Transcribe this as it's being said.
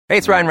Hey,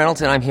 it's Ryan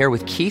Reynolds, and I'm here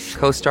with Keith,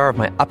 co-star of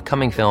my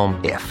upcoming film,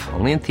 If,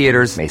 only in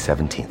theaters May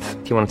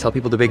 17th. Do you want to tell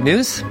people the big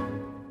news?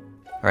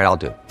 All right, I'll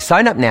do it.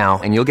 Sign up now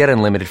and you'll get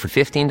unlimited for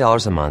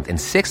 $15 a month and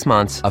 6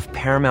 months of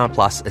Paramount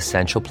Plus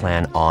Essential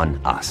Plan on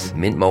us.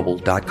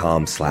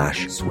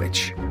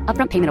 MintMobile.com/switch.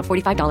 Upfront payment of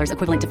 $45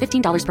 equivalent to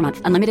 $15 per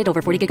month. Unlimited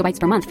over 40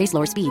 gigabytes per month. Face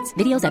lower speeds.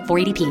 Videos at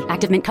 480p.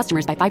 Active Mint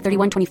customers by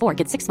 531.24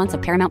 get 6 months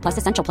of Paramount Plus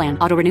Essential Plan.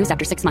 Auto renews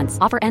after 6 months.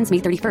 Offer ends May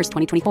 31st,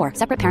 2024.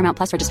 Separate Paramount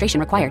Plus registration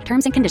required.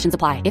 Terms and conditions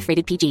apply if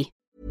rated PG.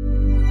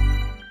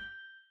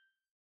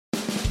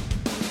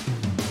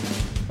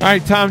 All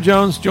right, Tom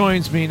Jones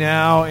joins me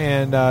now.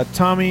 And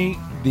Tommy,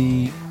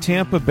 the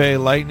Tampa Bay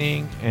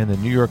Lightning and the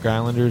New York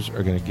Islanders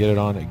are going to get it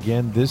on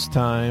again, this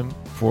time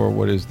for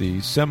what is the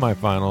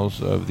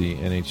semifinals of the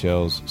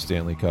NHL's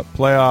Stanley Cup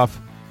playoff.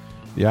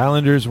 The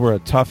Islanders were a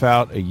tough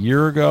out a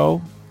year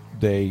ago.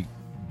 They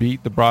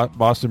beat the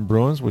Boston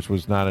Bruins, which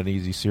was not an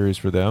easy series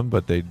for them,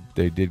 but they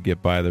did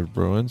get by the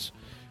Bruins.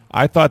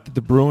 I thought that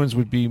the Bruins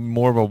would be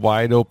more of a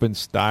wide-open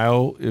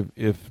style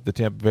if the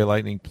Tampa Bay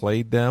Lightning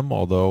played them,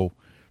 although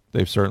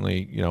they've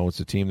certainly,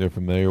 it's a team they're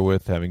familiar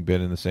with, having been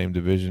in the same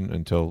division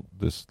until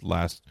this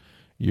last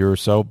year or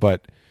so.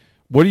 But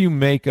what do you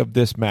make of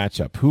this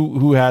matchup?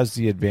 Who has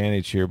the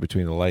advantage here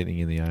between the Lightning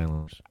and the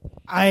Islanders?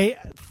 I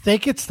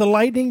think it's the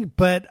Lightning,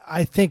 but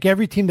I think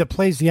every team that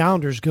plays the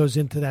Islanders goes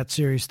into that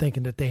series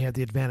thinking that they have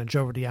the advantage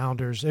over the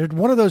Islanders. They're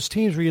one of those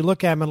teams where you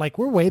look at them and like,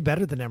 we're way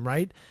better than them,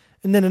 right?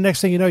 And then the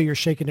next thing you know, you're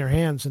shaking their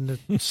hands and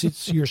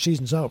your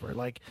season's over.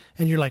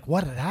 And you're like,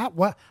 how did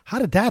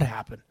that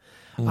happen?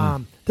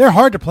 They're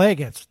hard to play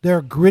against. They're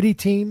a gritty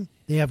team.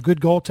 They have good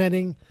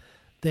goaltending.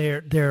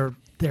 They're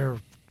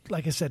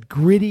like I said,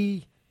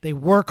 gritty. They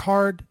work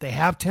hard. They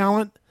have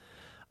talent.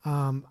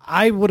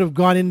 I would have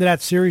gone into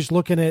that series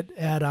looking at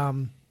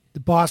the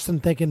Boston,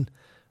 thinking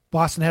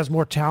Boston has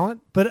more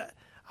talent, but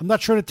I'm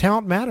not sure the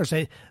talent matters.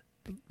 They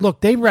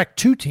wrecked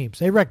two teams.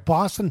 They wrecked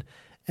Boston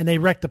and they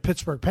wrecked the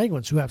Pittsburgh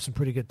Penguins, who have some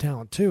pretty good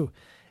talent too.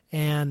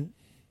 And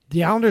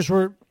the Islanders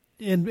were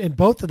in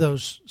both of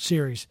those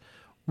series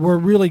were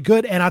really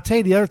good. And I'll tell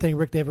you the other thing,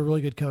 Rick, they have a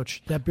really good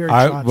coach. That Barry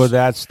Trotz. Well,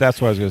 that's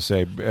what I was going to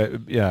say.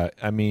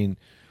 I mean,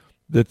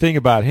 the thing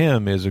about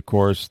him is, of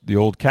course, the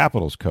old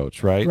Capitals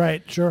coach, right?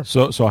 Right, sure.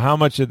 So how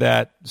much of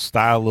that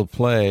style of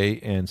play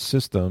and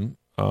system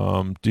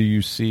do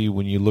you see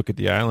when you look at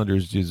the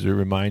Islanders? Does it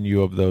remind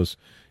you of those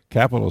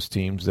Capitals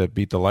teams that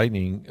beat the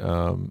Lightning,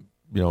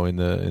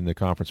 in the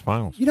conference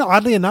finals?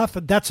 Oddly enough,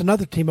 that's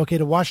another team. Okay,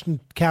 the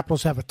Washington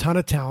Capitals have a ton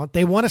of talent.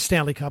 They won a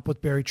Stanley Cup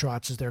with Barry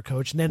Trotz as their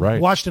coach, and then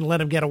Washington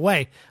let him get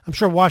away. I'm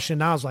sure Washington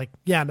now is like,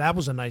 yeah, that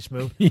was a nice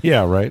move.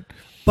 Yeah, right.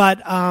 But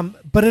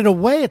in a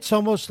way, it's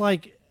almost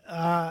like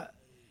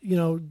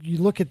you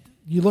look at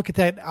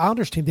that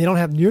Islanders team. They don't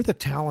have near the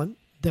talent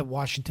that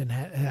Washington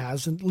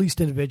has, at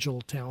least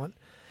individual talent.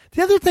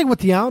 The other thing with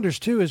the Islanders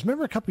too is,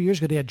 remember a couple of years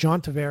ago they had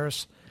John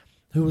Tavares,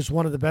 who was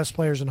one of the best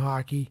players in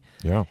hockey.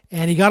 Yeah.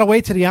 And he got away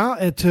to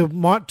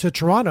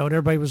Toronto, and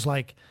everybody was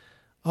like,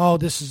 "Oh,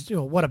 this is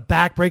what a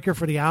backbreaker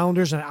for the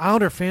Islanders." And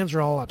Islander fans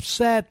are all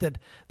upset that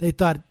they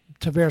thought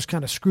Tavares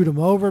kind of screwed him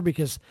over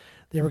because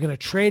they were going to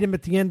trade him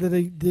at the end of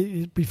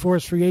before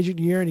his free agent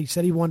year, and he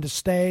said he wanted to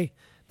stay.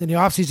 Then the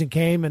offseason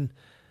came, and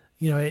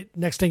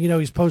next thing you know,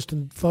 he's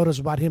posting photos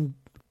about him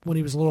when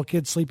he was a little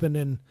kid sleeping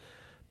in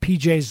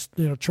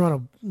PJs,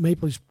 Toronto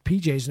Maple Leafs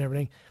PJs and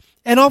everything.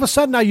 And all of a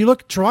sudden now you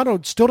look,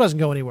 Toronto still doesn't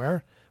go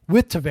anywhere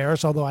with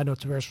Tavares, although I know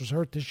Tavares was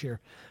hurt this year.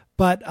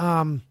 But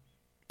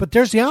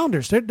there's the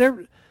Islanders.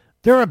 They're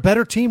a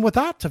better team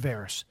without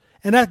Tavares.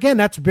 And again,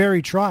 that's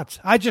Barry Trotz.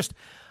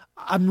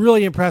 I'm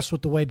really impressed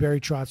with the way Barry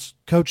Trotz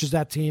coaches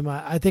that team.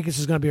 I think this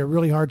is going to be a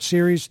really hard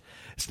series.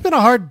 It's been a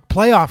hard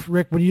playoff,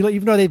 Rick,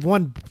 even though they've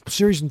won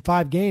series in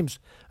 5 games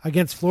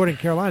against Florida and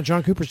Carolina.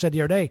 John Cooper said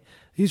the other day,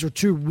 these were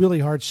 2 really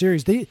hard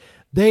series. They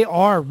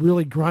are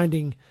really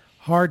grinding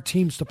hard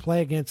teams to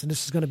play against, and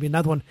this is going to be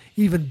another one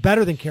even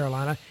better than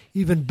Carolina,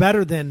 even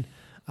better than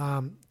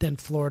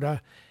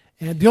Florida.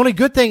 And the only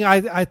good thing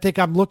I think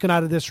I'm looking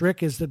out of this,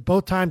 Rick, is that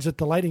both times that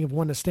the Lightning have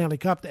won the Stanley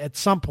Cup, at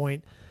some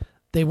point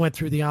they went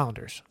through the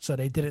Islanders. So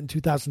they did it in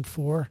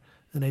 2004,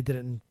 and they did it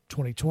in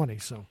 2020.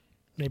 So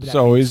maybe that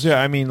is there?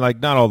 I mean,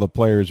 not all the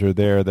players are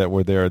there that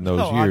were there in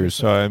those years.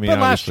 Obviously. So I mean, but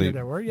obviously, last year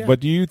there were. Yeah. But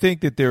do you think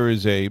that there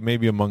is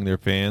maybe among their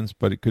fans,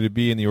 but could it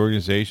be in the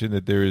organization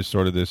that there is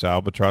sort of this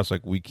albatross,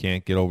 like we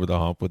can't get over the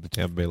hump with the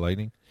Tampa Bay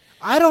Lightning?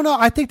 I don't know.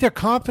 I think their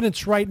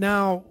confidence right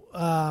now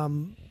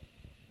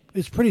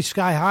is pretty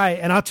sky high.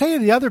 And I'll tell you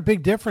the other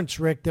big difference,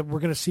 Rick, that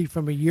we're going to see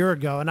from a year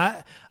ago. And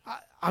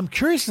I'm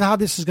curious how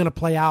this is going to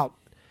play out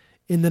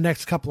in the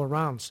next couple of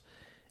rounds,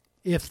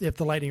 if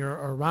the Lightning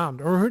are around,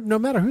 or no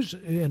matter who's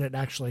in it,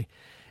 actually.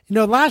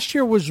 Last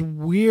year was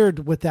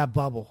weird with that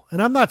bubble.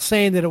 And I'm not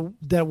saying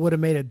that would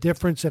have made a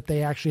difference if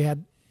they actually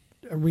had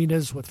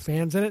arenas with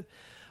fans in it.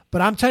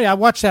 But I'm telling you, I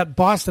watched that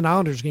Boston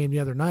Islanders game the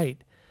other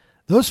night.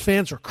 Those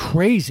fans are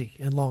crazy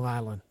in Long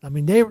Island. I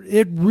mean,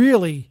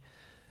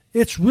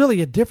 it's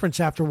really a difference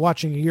after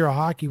watching a year of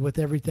hockey with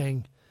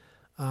everything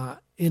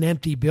in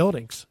empty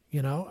buildings.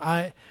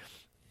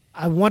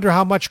 I wonder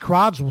how much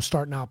crowds will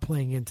start now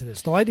playing into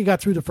this. The Lightning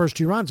got through the first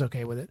 2 rounds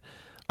okay with it.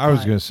 I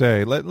was going to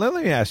say, let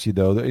me ask you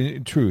though.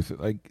 In truth,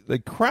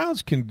 like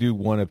crowds can do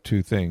one of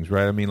two things,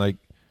 right? I mean, like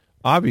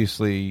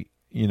obviously,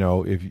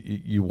 if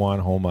you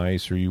want home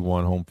ice or you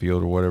want home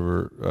field or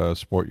whatever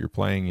sport you're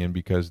playing in,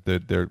 because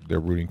they're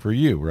rooting for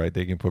you, right?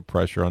 They can put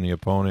pressure on the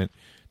opponent.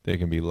 They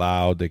can be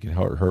loud. They can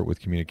hurt with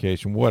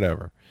communication,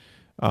 whatever.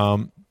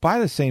 By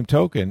the same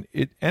token,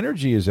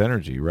 energy is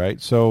energy,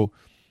 right? So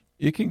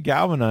it can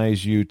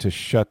galvanize you to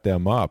shut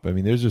them up. I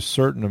mean, there's a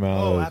certain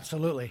amount of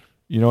absolutely.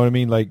 You know what I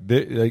mean?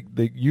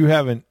 You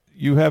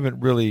haven't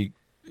really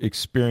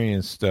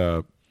experienced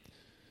the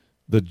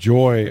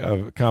joy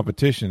of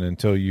competition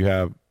until you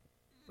have,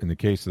 in the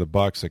case of the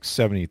Bucks, like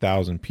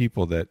 70,000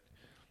 people that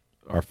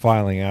are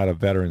filing out of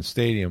Veterans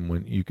Stadium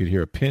when you could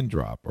hear a pin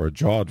drop or a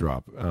jaw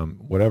drop,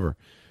 whatever.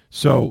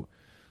 So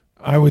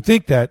I would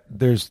think that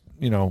there's,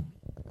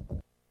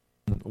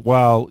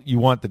 while you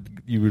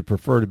would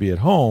prefer to be at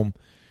home,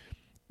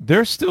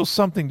 there's still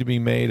something to be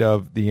made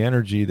of the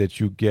energy that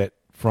you get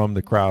from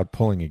the crowd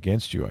pulling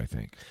against you, I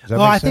think. Does that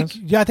make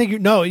sense? I think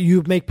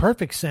you make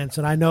perfect sense.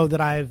 And I know that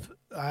I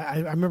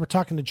remember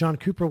talking to John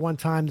Cooper one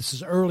time. This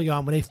is early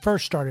on when they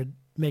first started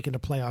making the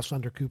playoffs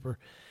under Cooper.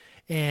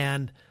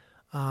 And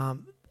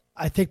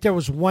I think there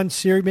was one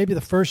series, maybe the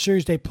first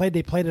series they played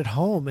at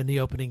home in the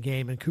opening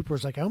game. And Cooper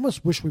was like, I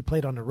almost wish we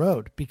played on the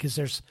road because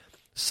there's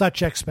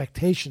such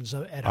expectations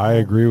at home. I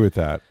agree with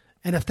that.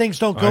 And if things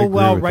don't go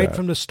well right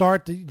from the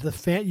start, the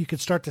fan, you could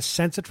start to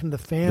sense it from the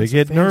fans. They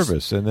get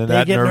nervous, and then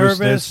that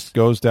nervousness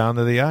goes down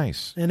to the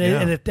ice.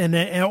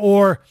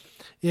 Or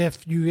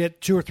if you get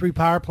 2 or 3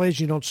 power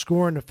plays, you don't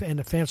score, and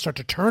the fans start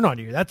to turn on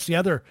you. That's the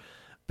other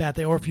bad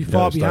thing. Or if you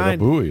fall behind,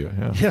 boo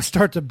you.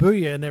 Start to boo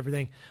you and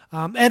everything.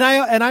 And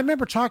I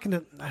remember talking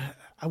to,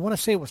 I want to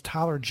say it was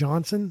Tyler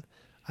Johnson.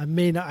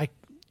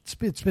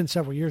 It's been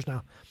several years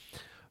now,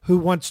 who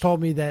once told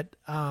me that.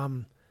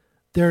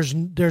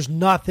 There's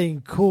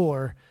nothing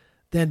cooler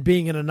than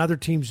being in another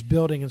team's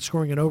building and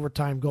scoring an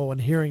overtime goal and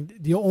hearing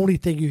the only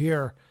thing you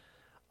hear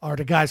are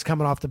the guys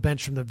coming off the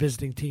bench from the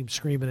visiting team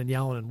screaming and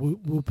yelling and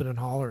whooping and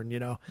hollering.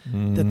 That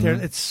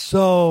it's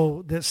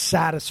so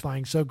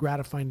satisfying, so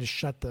gratifying to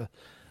shut the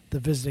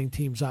visiting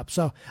teams up.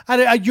 So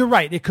you're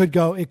right, it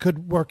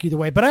could work either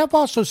way. But I've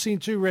also seen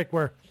too, Rick,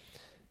 where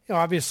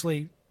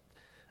obviously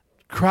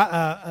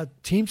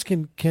teams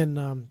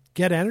can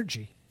get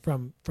energy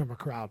from a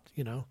crowd.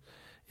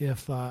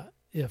 If a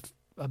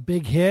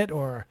big hit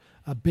or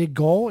a big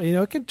goal,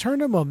 it can turn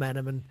to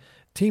momentum, and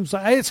teams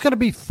it's going to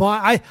be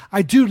fun.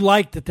 I do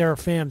like that there are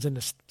fans in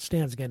the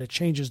stands again. It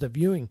changes the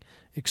viewing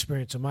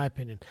experience, in my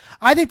opinion.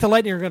 I think the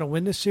Lightning are going to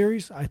win this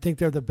series. I think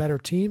they're the better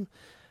team,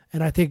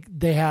 and I think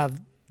they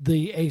have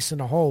the ace in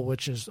the hole,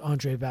 which is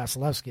Andrei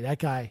Vasilevsky. That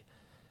guy,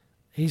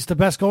 he's the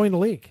best goalie in the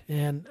league,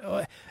 and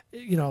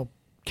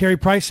Carey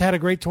Price had a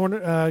great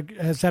tournament,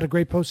 has had a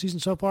great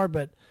postseason so far,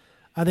 but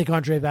I think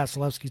Andrei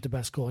Vasilevsky's the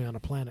best goalie on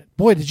the planet.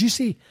 Boy, did you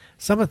see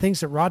some of the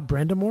things that Rod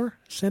Brind'Amour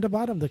said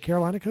about him, the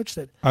Carolina coach?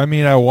 I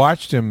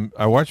watched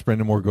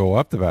Brind'Amour go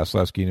up to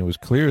Vasilevsky, and it was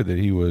clear that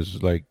he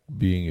was like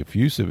being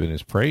effusive in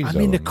his praise.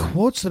 The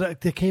quotes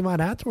that came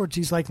out afterwards,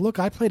 he's like, "Look,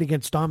 I played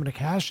against Dominik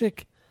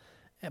Hasek,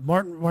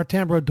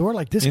 Martin Brodeur.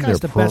 Like this guy's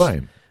the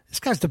best. This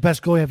guy's the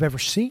best goalie I've ever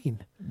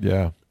seen."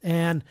 Yeah,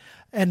 and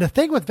the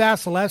thing with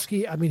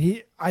Vasilevsky,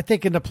 I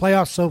think in the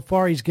playoffs so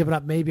far, he's given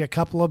up maybe a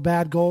couple of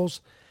bad goals.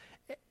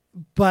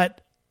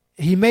 But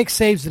he makes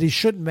saves that he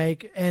shouldn't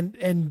make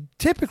and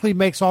typically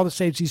makes all the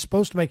saves he's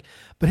supposed to make.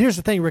 But here's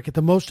the thing, Rick, at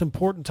the most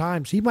important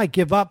times, he might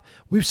give up.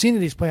 We've seen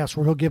in these playoffs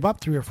where he'll give up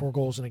 3 or 4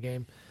 goals in a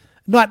game.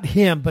 Not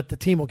him, but the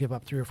team will give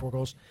up 3 or 4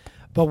 goals.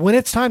 But when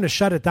it's time to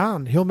shut it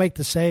down, he'll make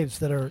the saves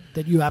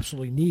that you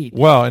absolutely need.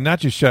 Well, and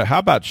not just how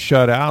about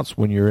shutouts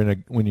when you're in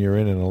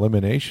an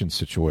elimination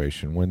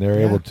situation, when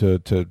they're able to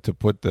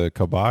put the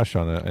kibosh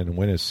on and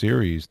win a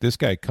series. This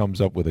guy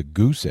comes up with a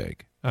goose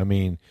egg.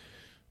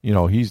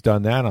 He's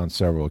done that on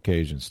several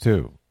occasions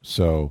too.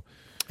 So,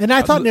 and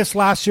I thought in this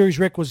last series,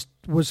 Rick, was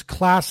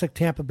classic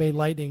Tampa Bay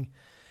Lightning.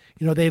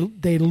 They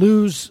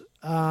lose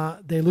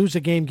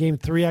a game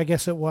 3, I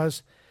guess it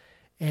was,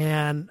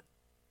 and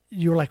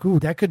you were like, ooh,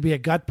 that could be a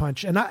gut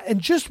punch. And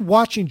just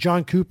watching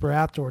John Cooper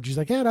afterwards, he's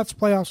like, yeah, that's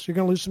playoffs. You're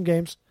going to lose some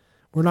games.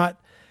 We're not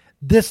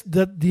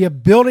the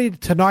ability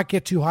to not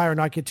get too high or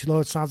not get too low.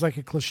 It sounds like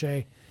a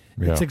cliche.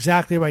 Yeah. It's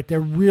exactly right. They're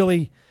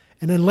really,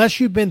 and unless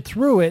you've been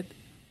through it,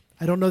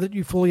 I don't know that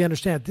you fully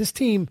understand. This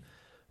team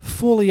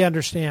fully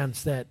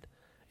understands that,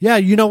 yeah,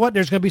 you know what?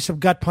 There's going to be some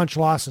gut punch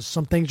losses.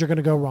 Some things are going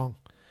to go wrong.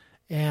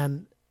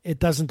 And it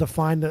doesn't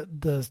define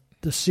the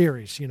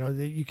series.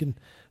 You can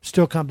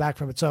still come back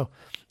from it. So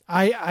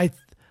I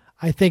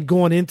think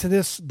going into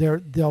this, they are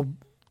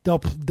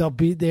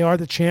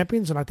the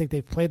champions, and I think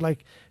they've played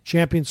like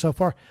champions so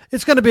far.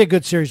 It's going to be a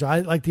good series.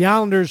 Like the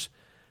Islanders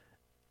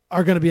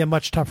are going to be a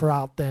much tougher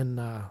out than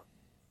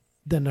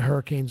the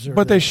Hurricanes,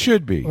 but they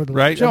should be,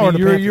 right?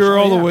 You're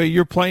all the way.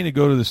 You're playing to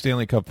go to the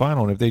Stanley Cup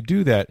final, and if they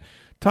do that,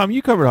 Tom,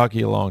 you covered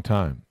hockey a long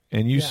time,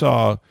 and you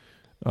saw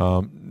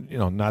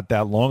Not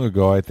that long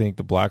ago, I think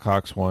the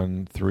Blackhawks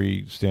won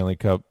 3 Stanley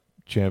Cup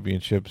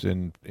championships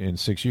in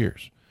 6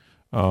 years.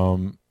 I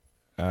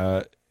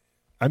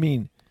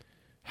mean,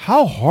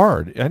 how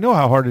hard? I know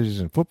how hard it is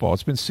in football.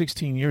 It's been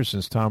 16 years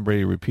since Tom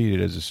Brady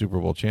repeated as a Super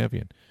Bowl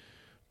champion.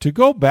 To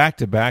go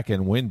back-to-back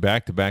and win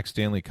back-to-back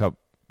Stanley Cup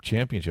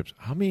championships,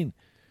 I mean,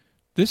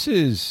 this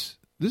is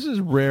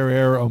rare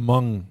air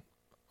among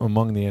the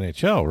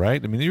NHL,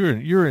 right? I mean,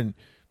 you're in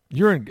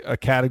a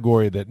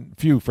category that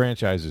few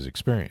franchises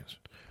experience.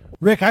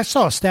 Rick, I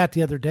saw a stat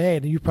the other day,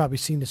 and you've probably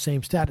seen the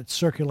same stat. It's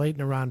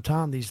circulating around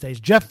town these days.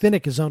 Jeff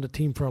Vinnick has owned a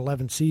team for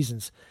 11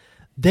 seasons.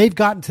 They've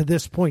gotten to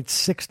this point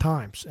 6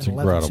 times in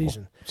 11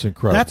 seasons. It's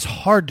incredible. That's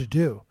hard to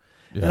do.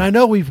 Yeah. And I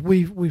know we've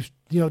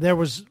there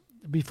was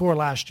before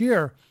last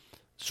year,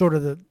 sort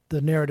of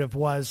the narrative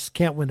was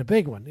can't win a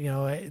big one.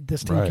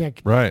 This team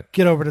can't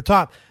get over the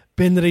top.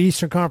 Been to the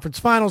Eastern Conference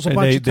Finals a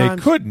bunch of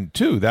times. They couldn't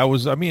too. That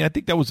was, I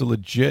think that was a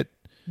legit,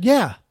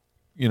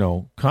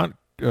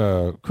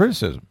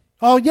 criticism.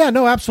 Oh yeah,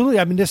 no, absolutely.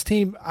 I mean, this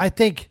team, I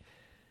think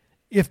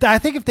if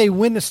they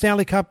win the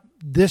Stanley Cup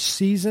this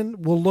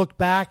season, we'll look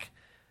back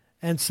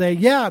and say,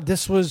 yeah,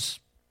 this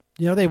was,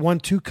 they won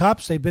 2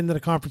 cups. They've been to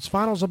the conference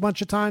finals a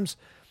bunch of times.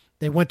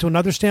 They went to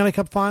another Stanley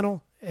Cup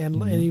final, and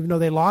even though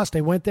they lost,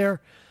 they went there.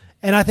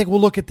 And I think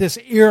we'll look at this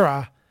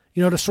era,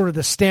 to sort of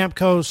the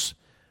Stamkos,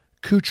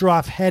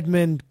 Kucherov,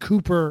 Hedman,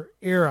 Cooper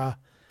era,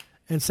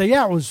 and say,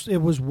 yeah,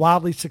 it was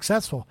wildly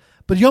successful.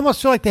 But you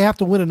almost feel like they have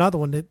to win another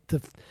one.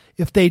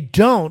 If they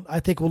don't, I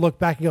think we'll look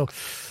back and go,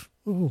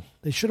 ooh,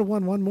 they should have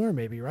won one more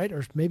maybe, right?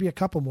 Or maybe a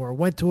couple more,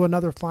 went to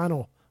another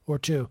final or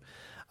 2.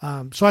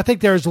 So I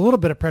think there's a little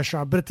bit of pressure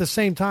on, but at the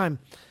same time,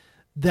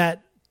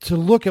 that to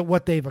look at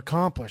what they've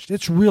accomplished,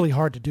 it's really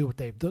hard to do what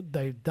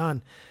they've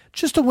done.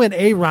 Just to win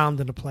a round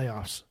in the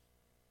playoffs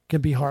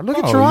can be hard. Look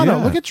at Toronto.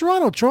 Yeah. Look at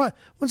Toronto.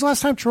 When's the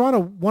last time Toronto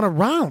won a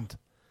round?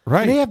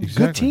 Right. And they have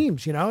good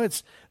teams.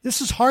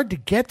 This is hard to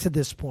get to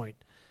this point.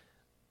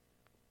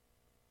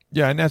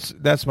 Yeah, and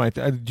that's my.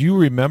 Do you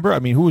remember? I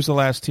mean, who was the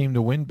last team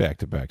to win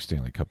back-to-back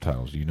Stanley Cup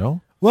titles? Do you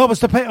know? Well, it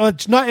was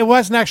it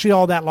wasn't actually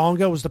all that long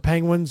ago. It was the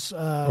Penguins.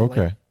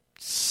 Okay. Like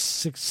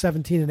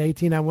 17 and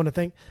 18, I want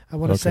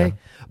to say.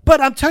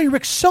 But I'm telling you,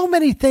 Rick, so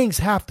many things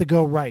have to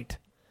go right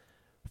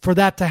for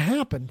that to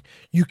happen.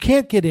 You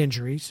can't get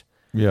injuries.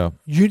 Yeah.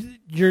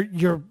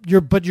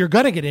 But you're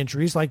going to get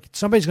injuries. Like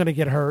somebody's going to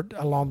get hurt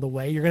along the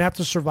way. You're going to have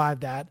to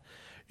survive that.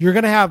 You're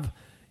going to have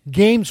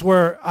games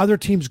where other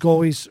teams'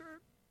 goalies,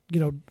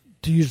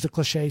 to use the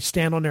cliche,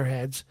 stand on their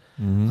heads.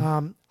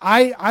 Mm-hmm.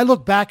 I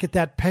look back at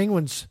that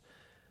Penguins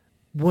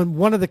when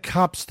one of the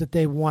cups that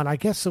they won, I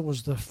guess it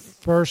was the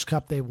first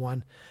cup they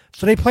won.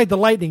 So they played the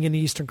Lightning in the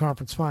Eastern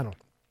Conference Final.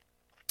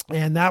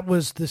 And that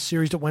was the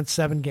series that went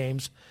 7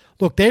 games.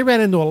 Look, they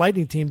ran into a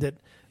Lightning team that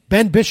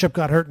Ben Bishop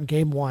got hurt in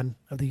Game 1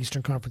 of the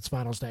Eastern Conference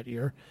Finals that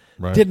year.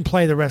 Right. Didn't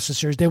play the rest of the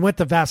series. They went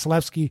to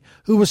Vasilevsky,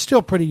 who was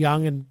still pretty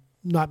young and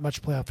not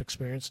much playoff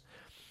experience.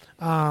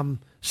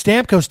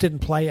 Stamkos didn't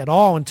play at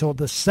all until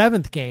the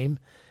 7th game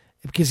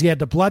because he had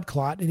the blood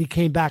clot, and he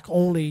came back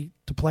only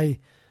to play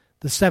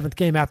the 7th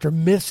game after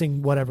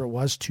missing whatever it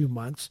was, 2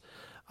 months.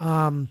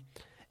 And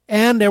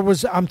there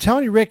was, I'm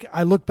telling you, Rick,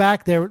 I look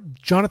back there,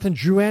 Jonathan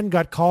Drouin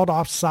got called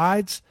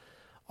offsides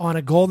on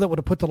a goal that would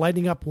have put the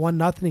Lightning up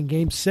 1-0 in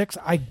Game 6.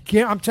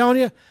 I'm telling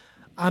you,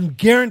 I'm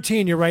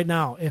guaranteeing you right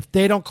now, if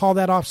they don't call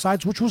that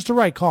offsides, which was the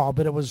right call,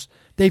 but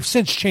they've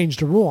since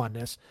changed the rule on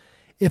this.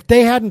 If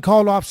they hadn't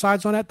called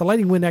offsides on that, the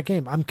Lightning win that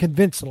game. I'm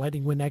convinced the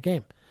Lightning win that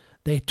game.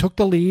 They took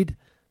the lead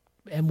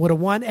and would have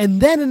won.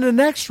 And then in the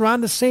next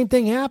round, the same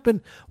thing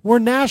happened where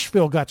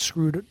Nashville got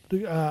screwed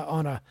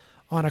on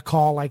a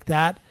call like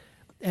that,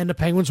 and the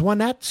Penguins won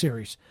that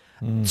series.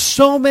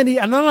 So many,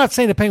 and I'm not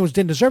saying the Penguins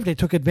didn't deserve it. They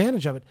took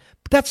advantage of it.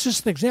 But that's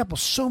just an example.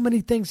 So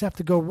many things have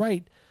to go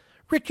right.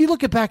 Rick, you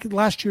look back at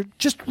last year,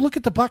 just look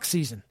at the Bucs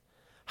season.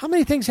 How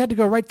many things had to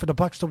go right for the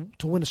Bucs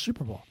to win a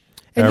Super Bowl?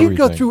 And you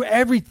go through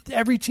every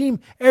team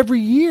every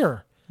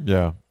year.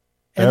 Yeah,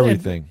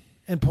 everything.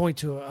 And point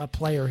to a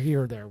player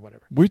here or there,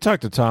 whatever. We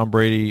talked to Tom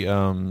Brady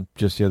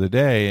just the other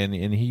day, and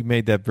he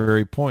made that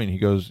very point. He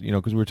goes,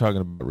 because we were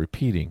talking about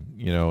repeating,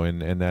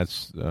 and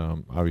that's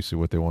obviously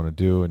what they want to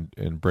do.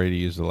 And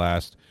Brady is the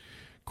last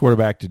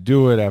quarterback to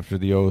do it after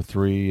the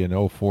 2003 and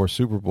 2004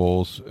 Super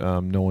Bowls.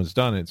 No one's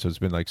done it, so it's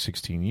been like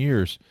 16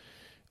 years.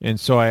 And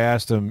so I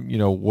asked him,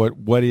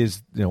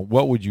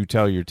 what would you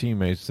tell your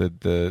teammates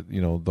that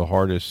the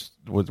hardest,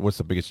 what's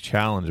the biggest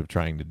challenge of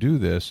trying to do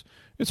this?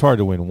 It's hard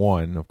to win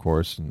 1, of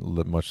course, and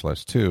much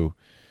less 2.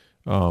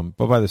 But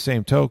by the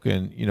same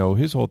token,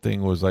 his whole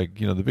thing was like,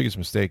 the biggest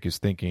mistake is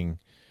thinking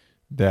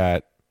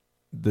that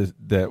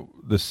the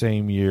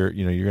same year,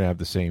 you're going to have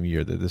the same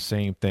year, that the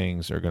same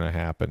things are going to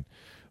happen.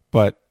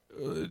 But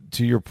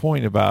to your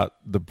point about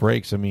the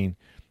breaks,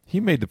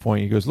 he made the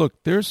point. He goes,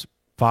 look, there's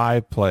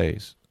 5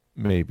 plays,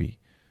 maybe,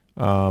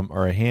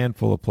 or a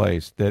handful of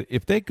plays that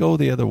if they go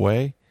the other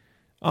way,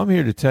 I'm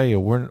here to tell you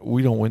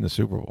we don't win the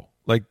Super Bowl.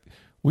 Like,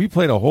 we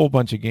played a whole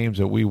bunch of games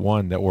that we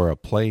won that were a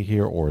play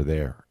here or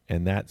there,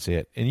 and that's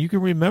it. And you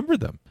can remember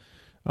them.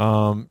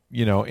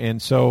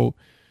 And so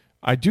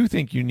I do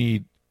think you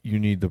need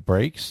the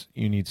breaks,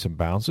 you need some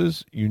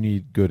bounces, you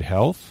need good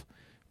health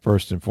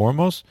first and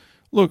foremost.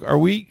 Look, are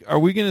we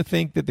going to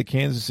think that the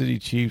Kansas City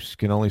Chiefs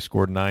can only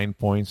score 9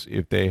 points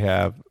if they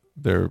have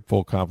their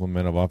full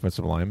complement of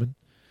offensive linemen?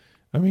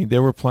 I mean, they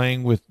were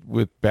playing with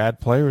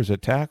bad players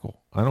at tackle.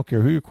 I don't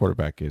care who your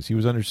quarterback is. He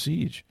was under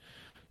siege.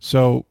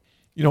 So,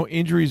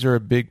 injuries are a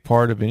big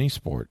part of any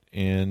sport,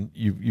 and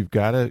you've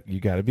got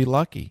to be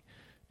lucky.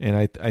 And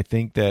I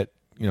think that,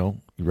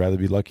 you'd rather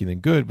be lucky than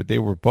good, but they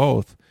were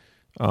both.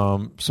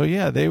 Any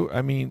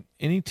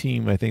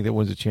team I think that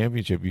wins a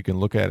championship, you can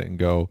look at it and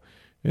go,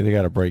 hey, they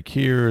got a break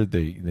here.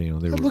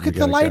 Look at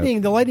the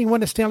Lightning. The Lightning won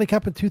the Stanley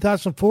Cup in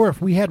 2004.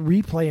 If we had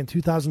replay in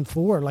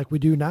 2004 like we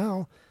do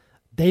now,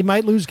 they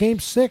might lose Game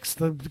 6.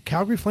 The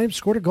Calgary Flames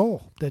scored a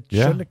goal that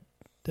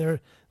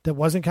that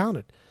wasn't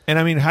counted. And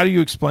I mean, how do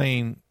you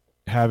explain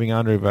having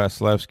Andrei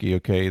Vasilevsky?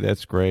 Okay,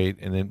 that's great,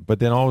 but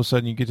then all of a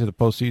sudden you get to the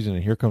postseason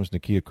and here comes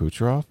Nikita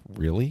Kucherov.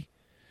 Really?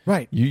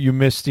 Right. You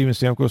missed Steven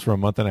Stamkos for a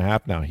month and a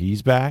half. Now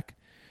he's back.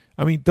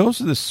 I mean,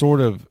 those are the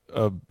sort of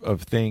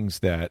things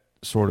that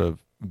sort of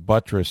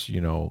buttress,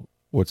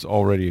 what's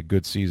already a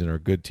good season or a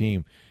good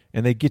team,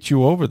 and they get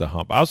you over the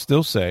hump. I'll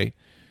still say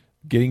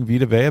getting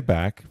Vita Vea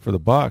back for the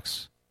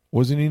Bucks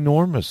was an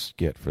enormous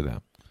get for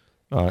them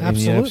in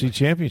the NFC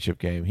Championship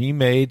game. He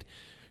made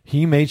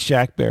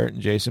Shaq Barrett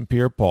and Jason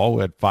Pierre-Paul, who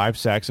had 5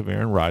 sacks of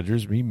Aaron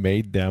Rodgers, he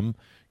made them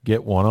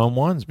get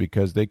one-on-ones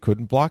because they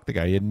couldn't block the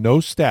guy. He had no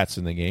stats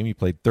in the game. He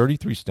played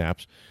 33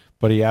 snaps,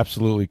 but he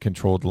absolutely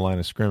controlled the line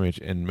of scrimmage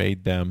and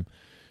made them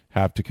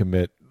have to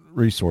commit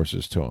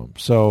resources to him.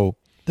 So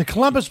the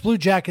Columbus Blue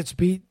Jackets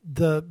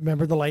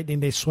remember the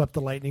Lightning? They swept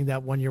the Lightning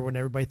that one year when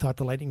everybody thought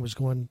the Lightning was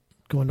going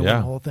to win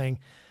the whole thing.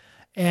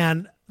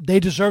 And they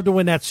deserved to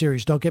win that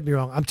series. Don't get me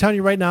wrong. I'm telling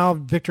you right now,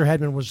 Victor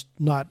Hedman was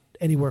not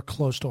anywhere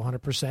close to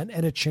 100%,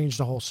 and it changed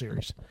the whole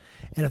series.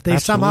 And if they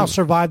somehow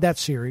survived that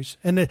series,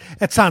 and it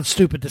sounds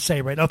stupid to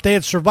say right now, if they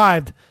had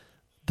survived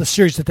the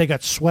series that they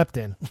got swept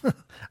in,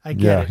 I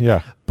get it.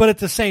 Yeah. But at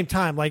the same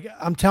time, like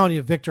I'm telling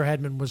you, Victor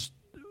Hedman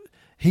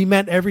he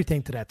meant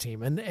everything to that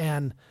team,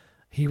 and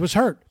he was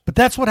hurt. But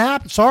that's what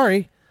happened.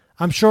 Sorry.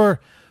 I'm sure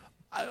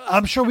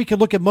we could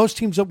look at most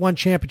teams that won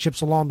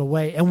championships along the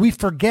way, and we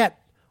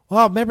forget,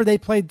 well, remember they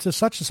played to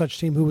such and such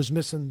team who was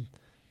missing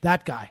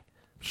that guy.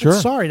 Sure.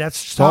 Sorry,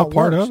 that's just how it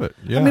part works. of it.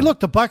 Yeah. I mean,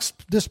 look, the Bucks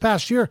this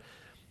past year,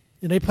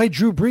 and they played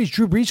Drew Brees.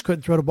 Drew Brees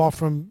couldn't throw the ball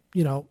from,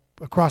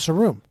 across a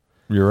room.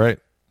 You're right.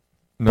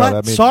 No,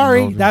 but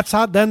sorry, that's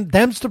how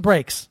them's the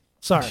breaks.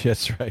 Sorry.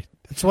 That's right.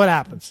 That's what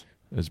happens.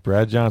 As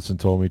Brad Johnson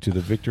told me, to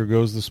the victor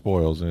goes the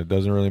spoils, and it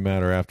doesn't really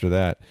matter after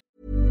that.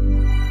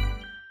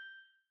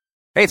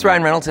 Hey, it's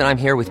Ryan Reynolds, and I'm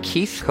here with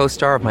Keith,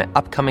 co-star of my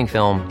upcoming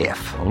film,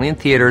 If, only in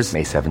theaters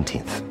May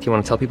 17th. Do you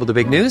want to tell people the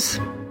big news?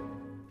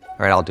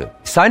 All right, I'll do it.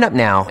 Sign up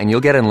now and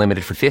you'll get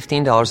unlimited for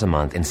 $15 a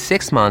month and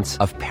 6 months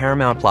of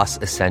Paramount Plus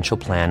Essential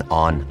Plan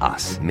on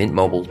us.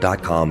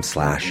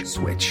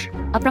 MintMobile.com/switch.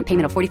 Upfront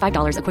payment of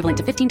 $45 equivalent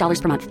to $15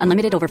 per month.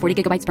 Unlimited over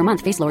 40 gigabytes per month.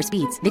 Face lower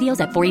speeds.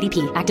 Videos at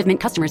 480p. Active Mint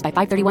customers by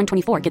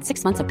 531.24 get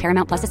 6 months of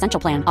Paramount Plus Essential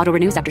Plan. Auto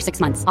renews after 6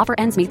 months. Offer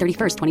ends May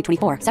 31st,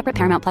 2024. Separate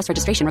Paramount Plus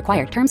registration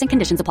required. Terms and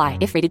conditions apply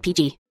if rated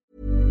PG.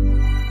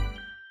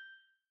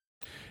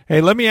 Hey,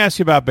 let me ask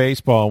you about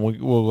baseball,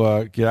 and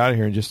we'll get out of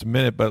here in just a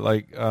minute. But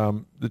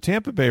the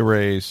Tampa Bay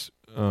Rays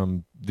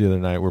the other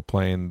night were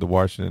playing the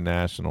Washington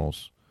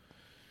Nationals,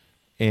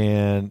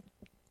 and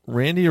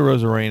Randy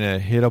Arozarena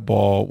hit a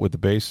ball with the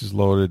bases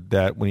loaded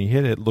that when he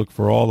hit it looked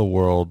for all the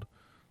world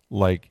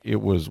like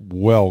it was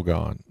well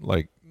gone,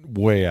 like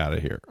way out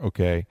of here,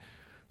 okay?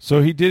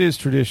 So he did his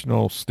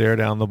traditional stare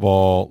down the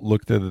ball,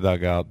 looked at the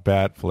dugout,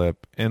 bat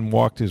flip, and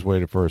walked his way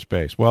to first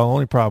base. Well, the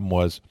only problem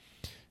was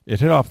it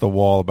hit off the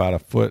wall about a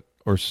foot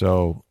or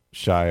so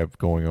shy of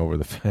going over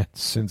the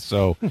fence. And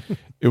so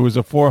it was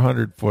a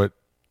 400-foot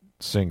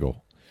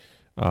single.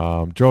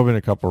 Drove in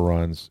a couple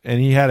runs, and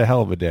he had a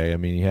hell of a day. I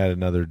mean, he had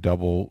another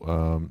double,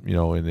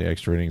 in the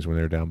extra innings when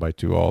they were down by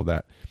 2, all of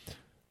that.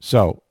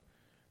 So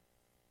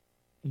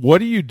what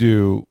do you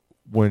do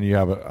when you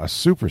have a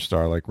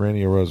superstar like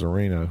Randy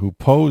Arozarena who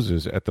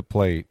poses at the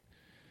plate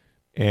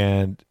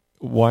and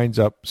winds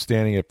up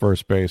standing at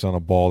first base on a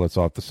ball that's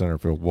off the center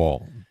field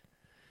wall?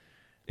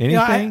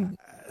 Anything?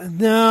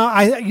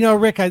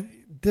 Rick,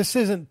 this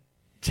isn't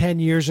 10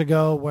 years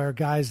ago where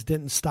guys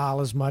didn't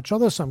style as much,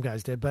 although some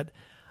guys did. But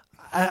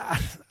I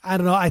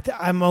don't know.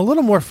 I'm a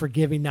little more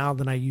forgiving now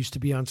than I used to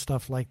be on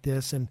stuff like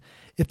this. And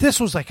if this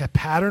was like a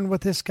pattern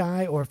with this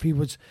guy, or if he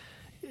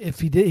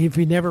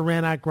never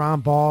ran out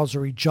ground balls,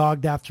 or he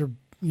jogged after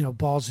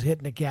balls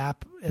hitting a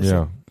gap as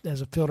a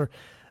fielder,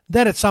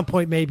 then at some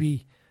point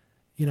maybe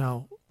you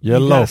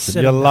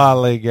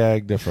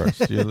lollygagged the first.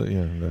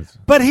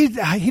 But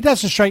he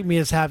doesn't strike me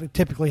as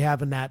typically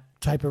having that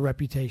type of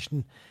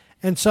reputation,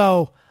 and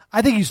so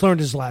I think he's learned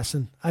his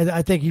lesson.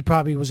 I think he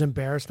probably was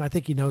embarrassed, and I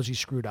think he knows he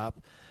screwed up.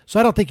 So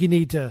I don't think you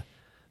need to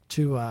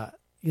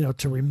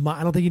remind.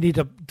 I don't think you need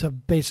to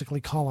basically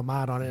call him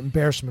out on it,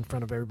 embarrass him in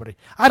front of everybody.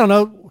 I don't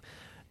know.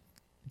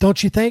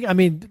 Don't you think? I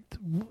mean,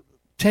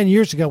 10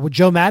 years ago, would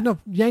Joe Madden have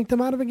yanked him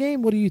out of a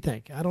game? What do you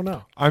think? I don't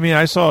know. I mean,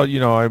 I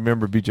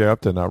remember B.J.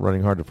 Upton not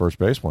running hard to first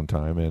base one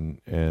time,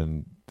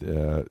 and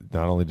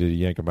not only did he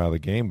yank him out of the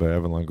game, but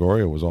Evan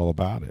Longoria was all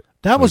about it.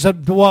 That was the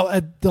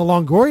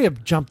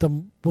Longoria jumped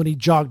him when he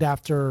jogged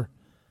after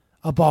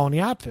a ball in the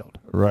outfield.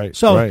 Right.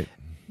 So right.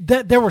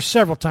 There were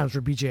several times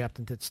where B.J.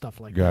 Upton did stuff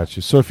like that.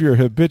 Gotcha. So if you're a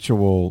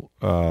habitual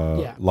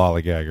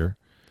lollygagger,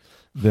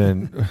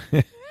 then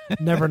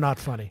never not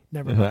funny.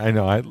 Never. Not I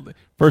know.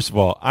 First of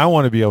all, I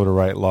want to be able to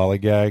write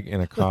lollygag in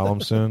a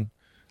column soon.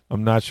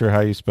 I'm not sure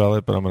how you spell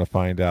it, but I'm going to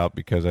find out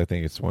because I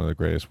think it's one of the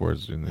greatest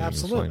words in the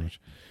English language.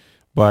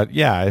 But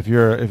yeah, if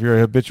you're a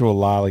habitual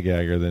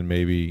lollygagger, then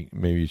maybe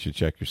you should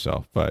check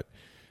yourself. But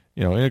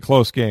in a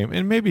close game,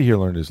 and maybe he'll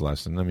learn his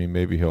lesson. I mean,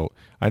 maybe he'll.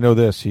 I know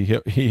this. He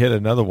hit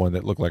another one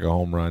that looked like a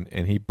home run,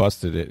 and he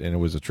busted it, and it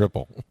was a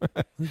triple.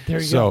 There you go.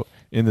 So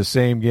in the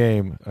same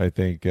game, I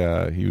think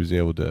he was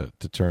able to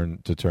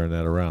turn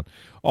that around.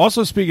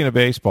 Also, speaking of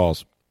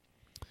baseballs,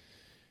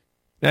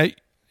 now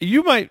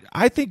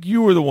I think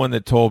you were the one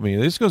that told me.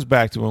 This goes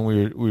back to when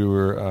we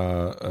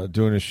were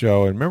doing a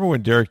show, and remember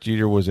when Derek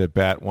Jeter was at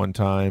bat one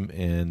time,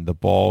 and the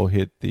ball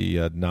hit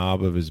the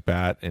knob of his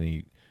bat, and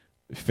he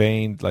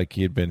feigned like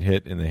he had been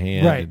hit in the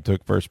hand and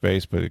took first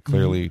base, but it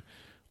clearly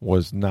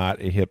was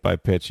not a hit by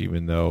pitch,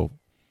 even though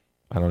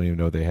I don't even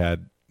know they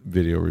had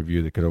video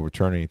review that could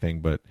overturn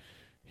anything, but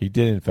he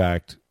did in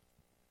fact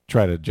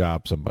try to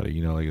job somebody,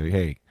 like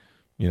hey,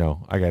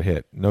 I got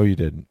hit. No, you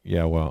didn't.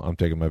 Yeah, well, I'm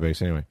taking my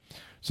base anyway.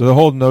 So the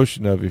whole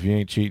notion of if you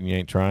ain't cheating, you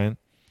ain't trying.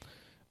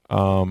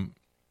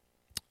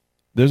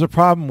 There's a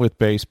problem with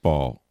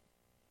baseball,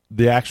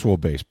 the actual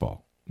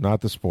baseball, not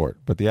the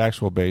sport, but the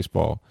actual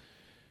baseball,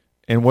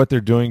 and what they're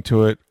doing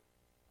to it,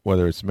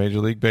 whether it's Major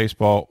League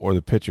Baseball or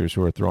the pitchers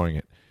who are throwing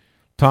it.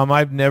 Tom,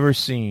 I've never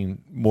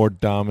seen more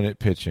dominant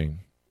pitching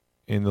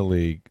in the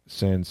league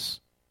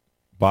since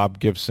Bob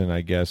Gibson,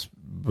 I guess,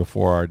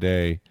 before our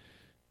day.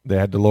 They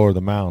had to lower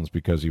the mounds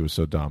because he was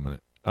so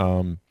dominant.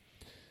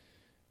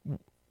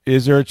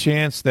 Is there a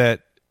chance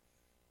that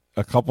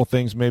a couple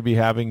things may be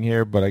happening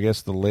here, but I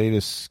guess the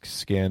latest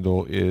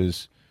scandal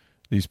is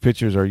these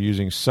pitchers are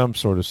using some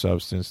sort of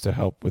substance to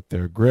help with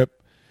their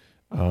grip,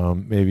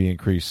 maybe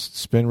increase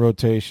spin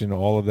rotation,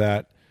 all of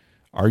that.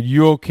 Are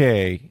you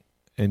okay,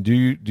 and do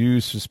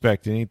you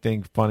suspect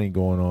anything funny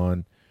going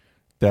on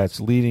that's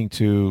leading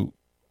to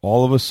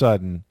all of a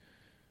sudden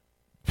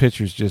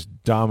pitchers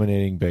just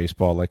dominating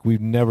baseball like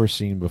we've never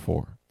seen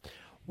before?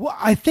 Well,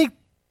 I think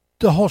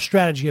the whole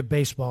strategy of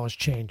baseball has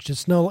changed.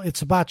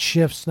 It's about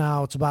shifts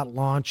now. It's about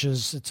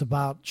launches. It's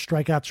about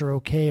strikeouts are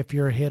okay if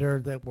you're a hitter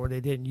where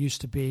they didn't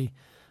used to be.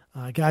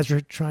 Guys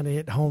are trying to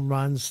hit home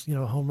runs.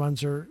 Home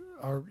runs are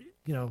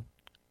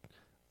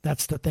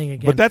that's the thing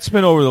again. But that's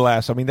been over the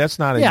last. I mean, that's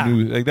not a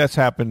new. That's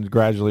happened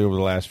gradually over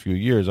the last few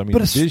years. I mean,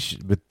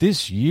 but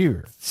this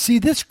year, see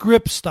this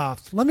grip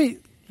stuff. Let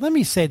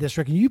me say this,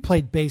 Rick. You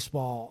played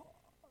baseball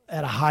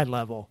at a high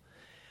level.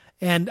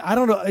 And I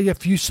don't know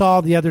if you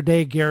saw the other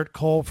day, Garrett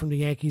Cole from the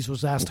Yankees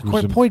was asked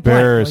point blank,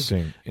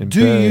 embarrassing.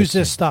 Do you use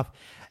this stuff?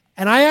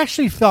 And I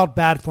actually felt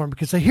bad for him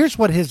because here's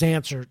what his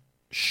answer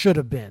should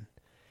have been.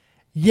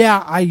 Yeah,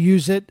 I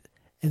use it,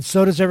 and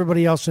so does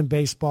everybody else in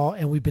baseball,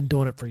 and we've been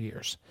doing it for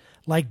years.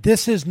 Like,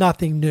 this is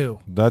nothing new.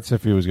 That's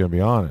if he was going to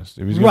be honest.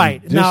 If he was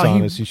going to be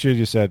dishonest, he should have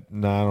just said,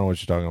 no, I don't know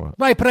what you're talking about.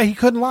 Right, but he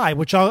couldn't lie,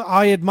 which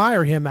I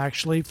admire him,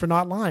 actually, for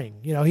not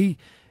lying.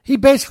 He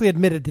basically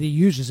admitted that he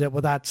uses it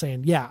without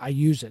saying, yeah, I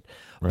use it.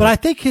 Right. But I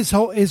think his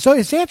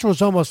answer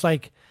was almost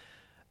like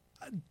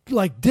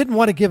didn't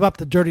want to give up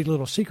the dirty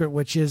little secret,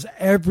 which is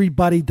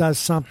everybody does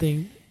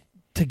something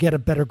to get a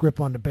better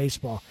grip on the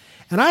baseball.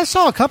 And I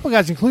saw a couple of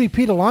guys, including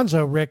Pete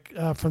Alonso, Rick,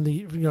 from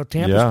the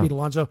Tampa's Pete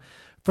Alonso,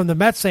 from the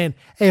Mets saying,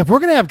 hey, if we're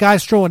going to have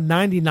guys throwing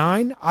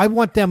 99, I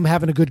want them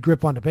having a good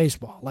grip on the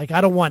baseball. Like, I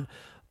don't want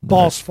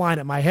balls flying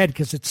at my head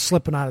because it's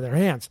slipping out of their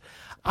hands.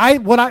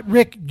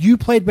 Rick, you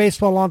played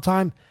baseball a long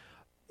time.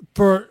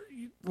 For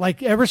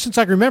ever since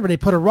I can remember, they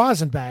put a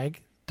rosin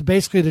bag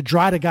to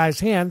dry the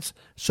guy's hands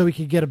so he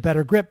could get a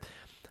better grip.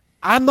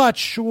 I'm not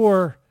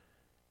sure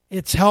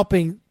it's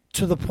helping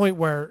to the point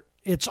where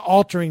it's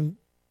altering.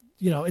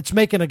 It's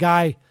making a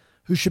guy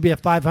who should be a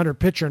 500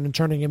 pitcher and then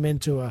turning him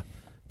into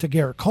to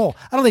Garrett Cole.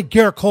 I don't think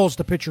Garrett Cole's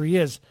the pitcher he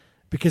is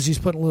because he's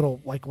putting a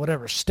little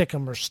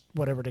stickum or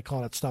whatever they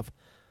call that stuff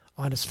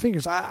on his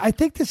fingers. I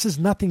think this is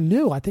nothing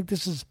new. I think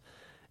this is.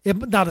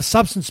 Now, the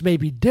substance may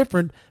be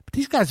different, but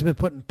these guys have been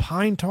putting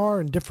pine tar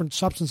and different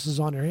substances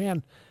on their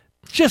hand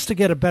just to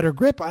get a better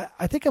grip.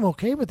 I think I'm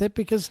okay with it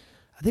because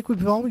I think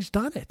we've always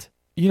done it.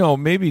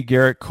 Maybe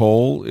Garrett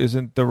Cole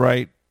isn't the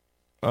right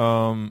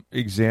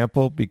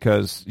example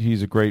because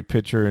he's a great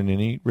pitcher in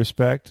any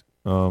respect,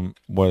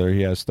 whether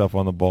he has stuff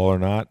on the ball or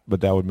not,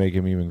 but that would make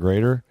him even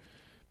greater.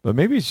 But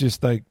maybe it's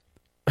just the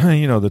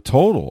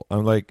total.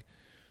 I'm like,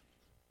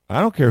 I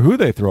don't care who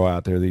they throw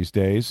out there these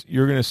days.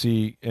 You're going to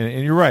see,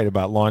 and you're right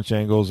about launch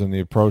angles and the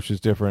approach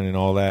is different and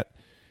all that.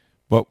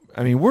 But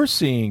I mean, we're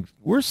seeing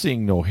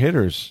no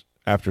hitters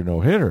after no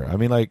hitter. I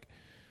mean,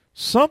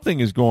 something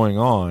is going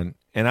on,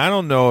 And I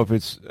don't know if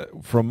it's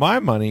from my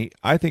money.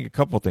 I think a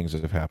couple of things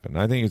have happened.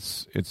 I think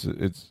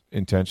it's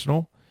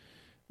intentional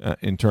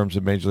in terms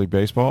of Major League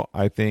Baseball.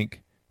 I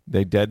think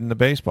they deaden the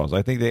baseballs.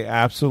 I think they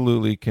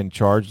absolutely can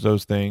charge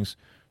those things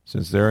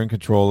since they're in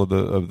control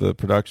of the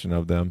production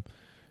of them.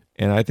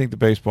 And I think the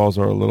baseballs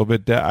are a little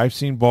bit I've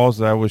seen balls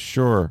that I was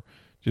sure,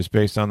 just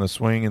based on the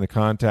swing and the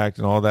contact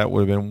and all that,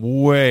 would have been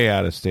way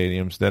out of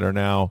stadiums that are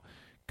now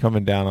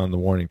coming down on the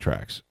warning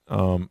tracks.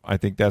 I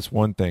think that's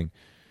one thing.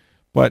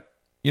 But,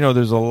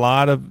 there's a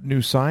lot of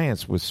new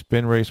science with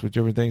spin race, with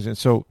different things. And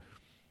so,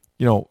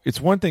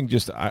 it's one thing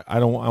just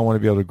I want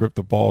to be able to grip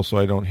the ball so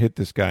I don't hit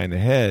this guy in the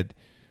head.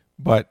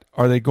 But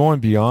are they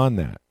going beyond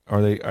that?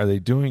 Are they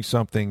doing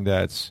something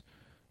that's,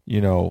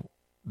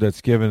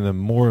 that's giving them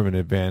more of an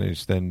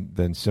advantage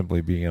than simply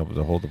being able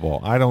to hold the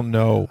ball? I don't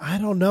know. I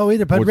don't know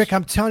either. But, Rick,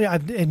 I'm telling you,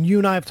 and you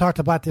and I have talked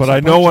about this. But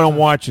I know what I'm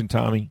watching,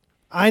 Tommy.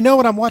 I know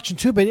what I'm watching,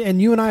 too. And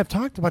you and I have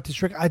talked about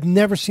this, Rick. I've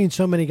never seen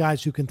so many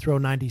guys who can throw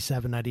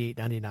 97, 98,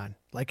 99.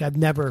 Like, I've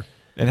never.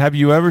 And have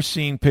you ever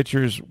seen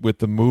pitchers with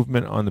the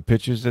movement on the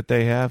pitches that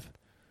they have?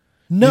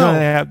 No.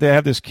 They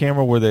have this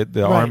camera where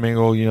the arm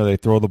angle, they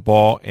throw the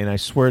ball, and I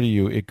swear to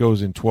you, it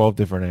goes in 12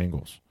 different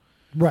angles.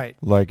 Right.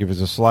 Like if it's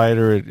a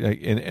slider,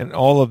 and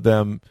all of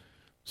them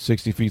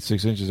 60 feet,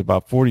 6 inches,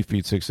 about 40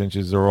 feet, 6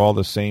 inches, they're all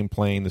the same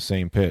plane, the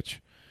same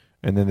pitch.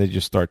 And then they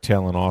just start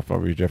tailing off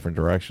every different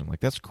direction. Like,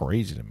 that's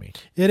crazy to me.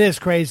 It is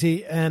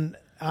crazy. And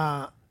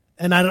I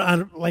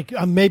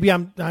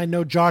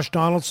know Josh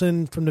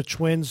Donaldson from the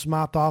Twins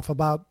mouthed off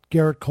about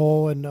Garrett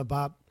Cole and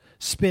about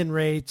spin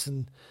rates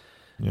and,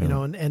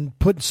 and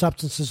putting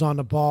substances on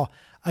the ball.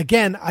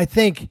 Again, I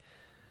think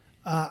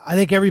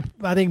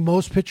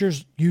most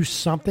pitchers use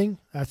something.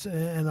 I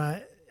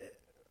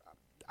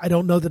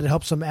don't know that it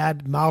helps them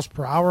add miles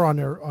per hour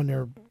on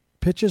their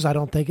pitches. I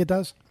don't think it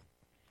does.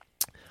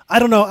 I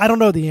don't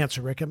know the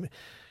answer, Rick. I mean,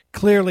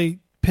 clearly,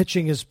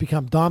 pitching has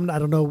become dominant. I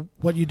don't know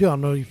what you do. I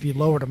don't know if you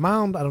lower the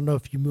mound. I don't know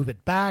if you move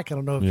it back. I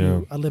don't know if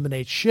you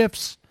eliminate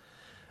shifts.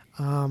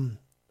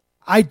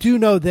 I do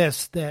know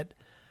this, that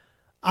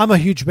I'm a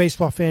huge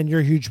baseball fan.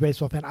 You're a huge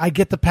baseball fan. I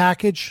get the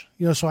package,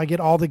 so I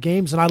get all the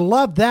games, and I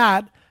love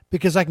that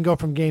because I can go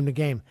from game to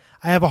game.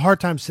 I have a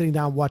hard time sitting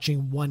down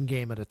watching one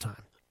game at a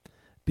time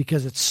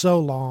because it's so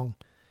long.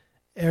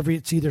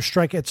 It's either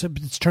strike. It's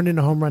turned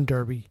into home run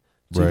derby.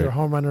 It's either a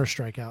home run or a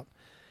strikeout,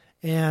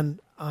 and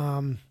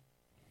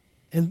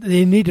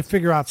they need to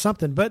figure out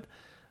something. But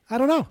I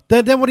don't know.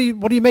 Then what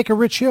do you make of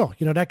Rich Hill?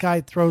 That guy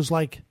throws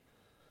like,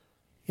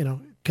 I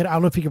don't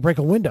know if he could break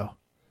a window,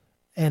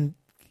 and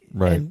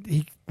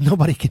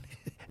nobody can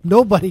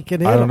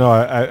hit I don't him. know.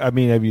 I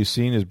mean, have you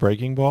seen his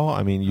breaking ball?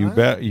 I mean, you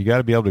got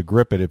to be able to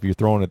grip it if you're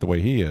throwing it the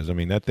way he is. I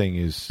mean, that thing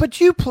is. But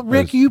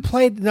Rick, you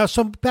played now.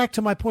 So back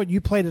to my point,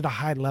 you played at a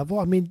high level.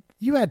 I mean,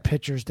 you had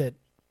pitchers that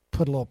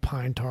put a little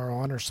pine tar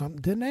on or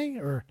something, didn't they?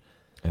 Or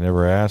I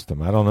never asked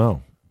him. I don't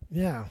know.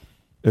 Yeah.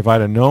 If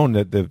I'd have known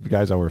that the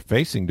guys I were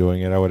facing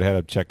doing it, I would have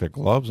had to check their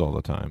gloves all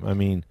the time. I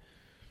mean,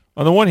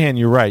 on the one hand,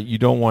 you're right. You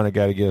don't want a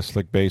guy to get a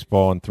slick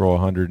baseball and throw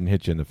 100 and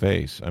hit you in the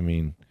face. I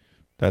mean,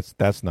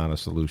 that's not a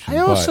solution. I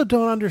also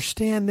don't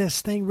understand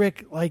this thing,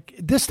 Rick. Like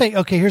this thing.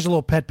 Okay, here's a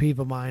little pet peeve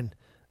of mine.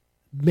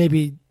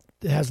 Maybe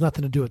it has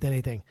nothing to do with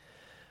anything.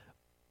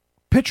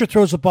 Pitcher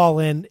throws the ball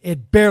in.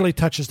 It barely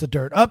touches the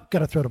dirt. Got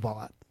to throw the ball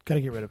out. Got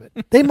to get rid of it.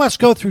 They must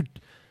go through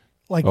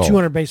like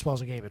 200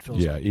 baseballs a game. It feels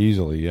like. Yeah,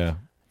 easily. Yeah.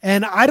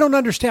 And I don't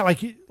understand.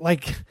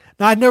 Like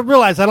now I never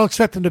realized I don't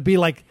expect them to be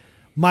like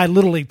my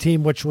little league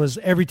team, which was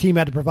every team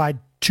had to provide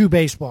 2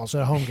 baseballs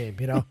at a home game.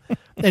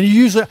 And you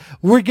usually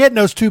we're getting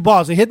those 2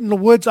 balls. They hit in the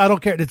woods. I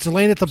don't care. It's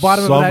laying at the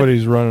bottom.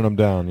 Somebody's running them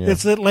down. Yeah.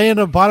 It's laying at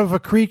the bottom of a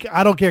creek.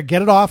 I don't care.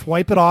 Get it off.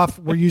 Wipe it off.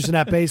 We're using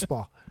that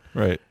baseball.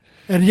 Right.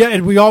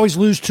 And we always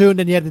lose 2, and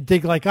then you had to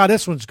dig like,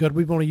 this one's good.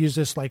 We've only used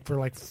this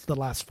for the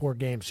last 4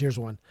 games. Here's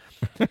one.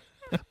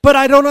 But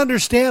I don't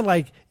understand.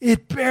 Like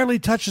it barely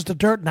touches the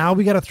dirt. Now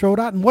we got to throw it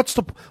out. And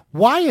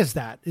why is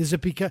that? Is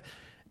it because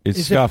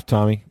it's scuffed,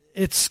 Tommy?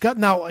 It's scuffed.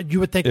 Now you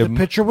would think the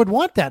pitcher would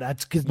want that.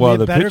 That's because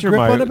the better pitcher grip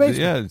might. on the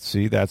baseball. Yeah,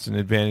 see, that's an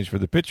advantage for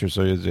the pitcher.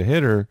 So as a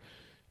hitter,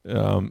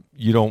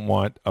 you don't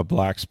want a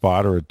black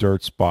spot or a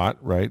dirt spot,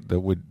 right? That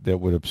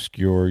would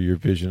obscure your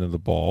vision of the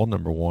ball.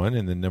 Number one,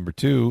 and then number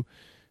 2.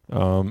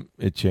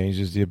 It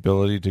changes the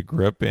ability to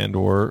grip and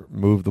or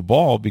move the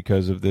ball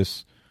because of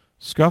this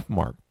scuff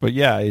mark. But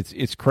yeah,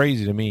 it's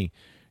crazy to me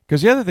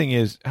because the other thing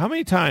is how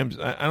many times,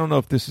 I don't know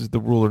if this is the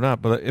rule or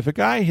not, but if a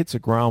guy hits a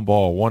ground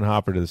ball, one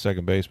hopper to the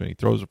second baseman, he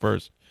throws it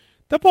first,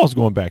 that ball's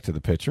going back to the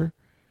pitcher.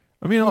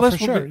 I mean, unless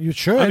for sure. You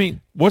should. I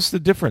mean, what's the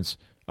difference?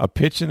 A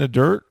pitch in the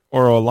dirt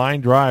or a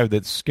line drive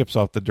that skips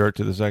off the dirt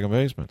to the second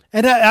baseman?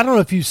 And I don't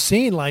know if you've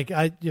seen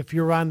if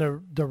you're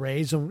on the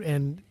Rays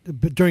and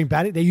during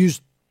batting, they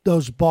use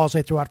those balls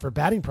they throw out for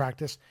batting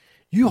practice.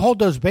 You hold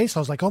those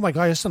baseballs like, oh my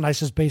God, it's the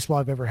nicest baseball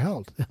I've ever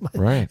held.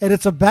 Right. And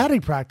it's a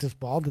batting practice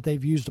ball that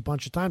they've used a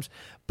bunch of times,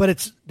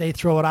 but they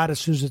throw it out as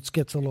soon as it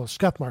gets a little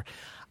scuff mark.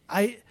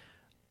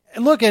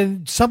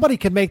 And somebody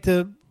could make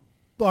the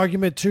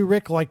argument too,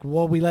 Rick, like,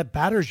 well, we let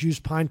batters use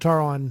pine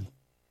tar on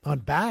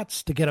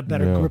bats to get a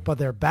better grip of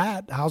their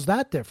bat. How's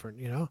that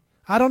different?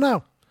 I don't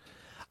know.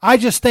 I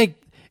just think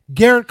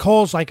Garrett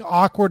Cole's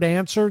awkward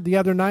answer the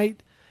other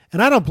night,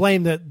 and I don't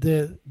blame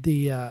the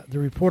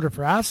reporter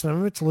for asking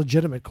him. It's a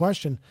legitimate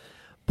question,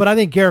 but I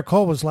think Garrett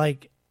Cole was I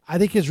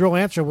think his real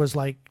answer was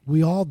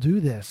we all do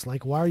this.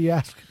 Why are you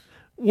asking?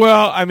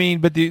 Well, I mean,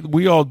 but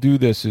we all do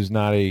this is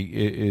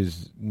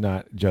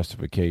not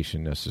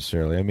justification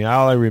necessarily. I mean,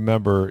 all I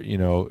remember,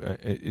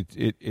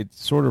 it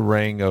sort of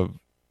rang of,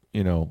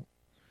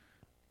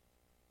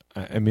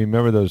 I mean,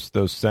 remember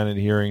those Senate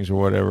hearings or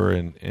whatever,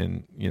 and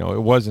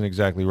it wasn't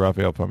exactly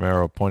Rafael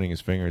Palmeiro pointing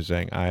his finger and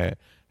saying, I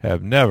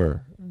have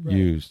never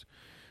used.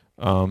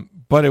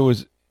 But it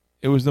was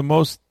the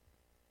most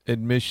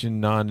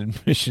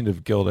non-admission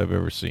of guilt I've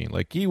ever seen.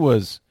 He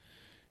was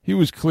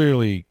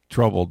clearly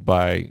troubled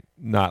by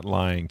not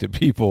lying to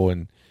people,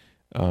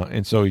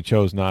 and so he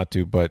chose not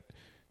to. But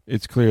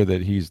it's clear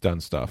that he's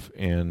done stuff,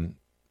 and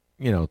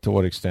to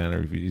what extent,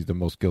 or if he's the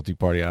most guilty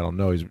party, I don't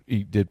know.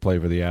 He did play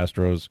for the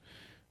Astros.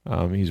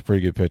 He's a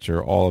pretty good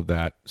pitcher. All of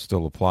that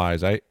still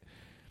applies.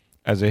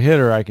 As a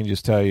hitter, I can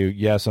just tell you,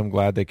 yes, I'm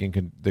glad they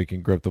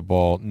can grip the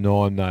ball.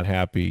 No, I'm not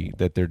happy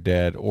that they're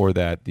dead or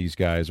that these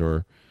guys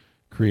are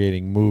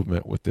creating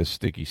movement with this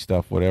sticky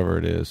stuff, whatever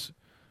it is.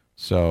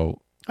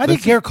 So I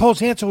think Garrett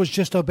Cole's answer was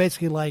just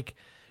basically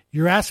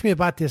you're asking me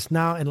about this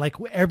now, and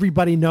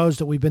everybody knows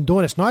that we've been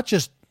doing it. It's not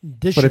just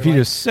this year. But if he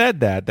just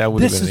said that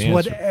would have been the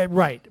answer. This is what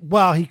right.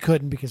 Well, he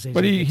couldn't because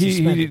but he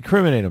did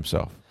incriminate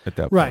himself at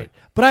that point. Right.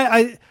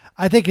 But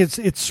I think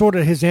it's sort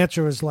of his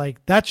answer is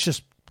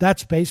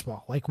that's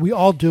baseball. We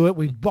all do it.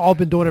 We've all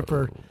been doing it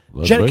for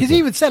because he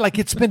even said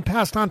it's been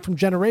passed on from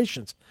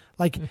generations.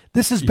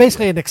 This is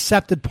basically an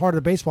accepted part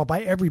of baseball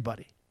by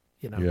everybody.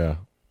 Yeah.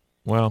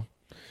 Well,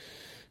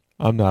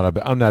 I'm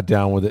not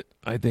down with it.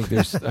 I think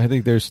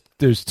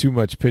there's too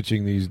much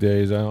pitching these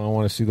days. I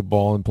want to see the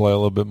ball and play a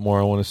little bit more.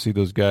 I want to see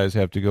those guys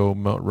have to go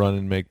run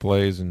and make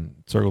plays and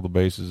circle the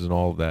bases and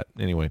all of that.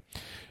 Anyway,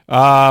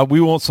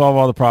 we won't solve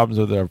all the problems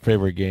of our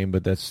favorite game,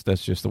 but that's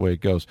just the way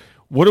it goes.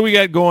 What do we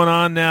got going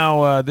on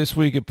now this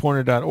week at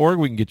Pointer.org?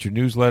 We can get your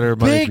newsletter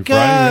Monday through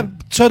Friday.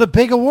 So the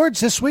big awards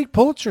this week,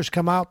 Pulitzer's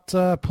come out.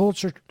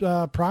 Pulitzer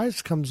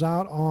Prize comes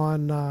out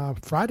on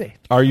Friday.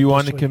 Are you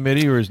on the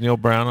committee, or is Neil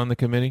Brown on the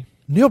committee?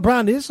 Neil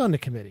Brown is on the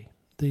committee,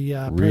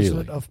 the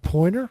president of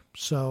Pointer.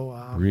 So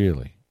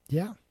really,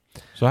 yeah.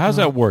 So how's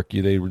that work?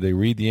 They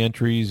read the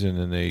entries and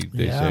then they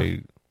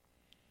say,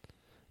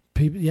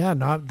 people,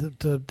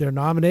 they're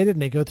nominated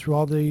and they go through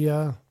all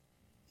the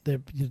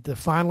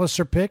finalists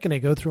are picked and they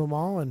go through them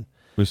all, and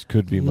this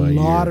could be my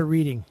year. A lot of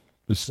reading.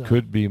 This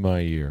could be my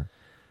year.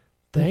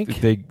 They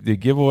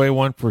give away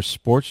one for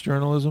sports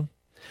journalism.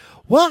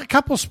 Well, a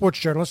couple of sports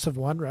journalists have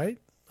won, right?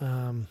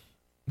 Name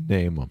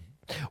them.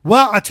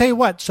 Well, I'll tell you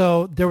what.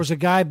 So there was a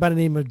guy by the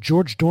name of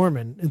George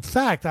Dorman. In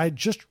fact,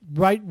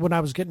 right when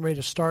I was getting ready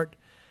to start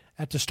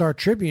at the Star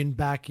Tribune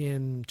back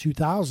in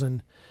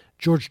 2000,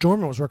 George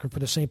Dorman was working for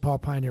the St. Paul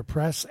Pioneer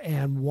Press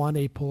and won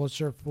a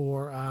Pulitzer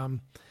for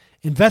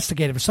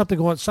investigative.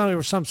 There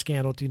was some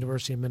scandal at the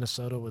University of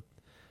Minnesota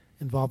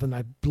involving,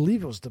 I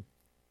believe it was the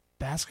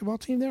basketball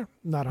team there.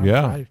 Not on.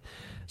 Yeah.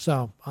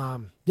 So,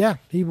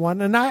 he won.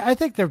 And I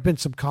think there have been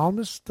some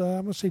columnists. I'm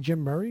going to say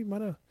Jim Murray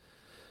might have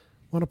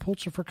won a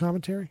Pulitzer for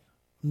commentary.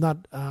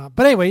 Not,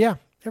 but anyway, yeah.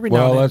 Every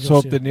now and then let's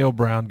hope that Neil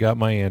Brown got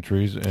my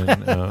entries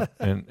and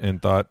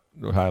and thought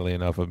highly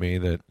enough of me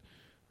that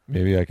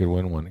maybe I could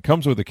win one. It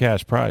comes with a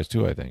cash prize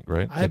too, I think,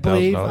 right? I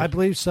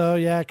believe so.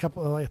 Yeah, a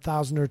couple,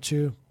 $1,000 or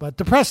 $2,000. But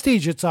the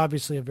prestige, it's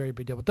obviously a very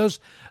big deal. But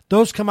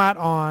those come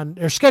out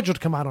they're scheduled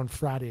to come out on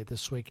Friday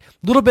this week.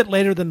 A little bit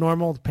later than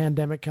normal. The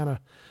pandemic kind of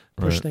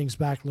pushed things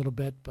back a little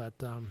bit, but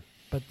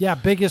yeah,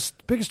 biggest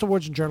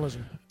awards in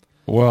journalism.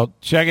 Well,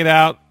 check it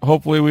out.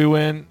 Hopefully we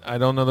win. I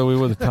don't know that we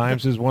will. The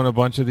Times has won a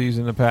bunch of these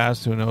in the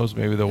past. Who knows?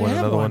 Maybe they'll win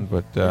another one.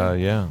 But,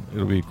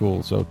 it'll be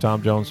cool. So,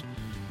 Tom Jones,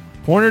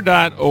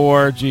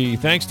 Pointer.org.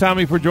 Thanks,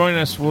 Tommy, for joining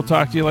us. We'll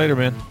talk to you later,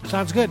 man.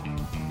 Sounds good.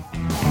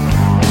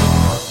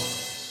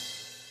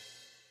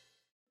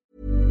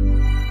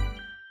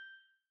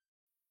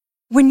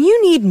 When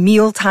you need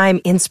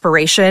mealtime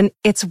inspiration,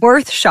 it's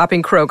worth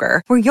shopping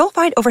Kroger, where you'll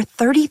find over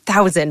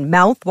 30,000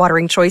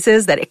 mouth-watering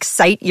choices that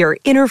excite your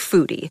inner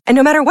foodie. And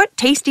no matter what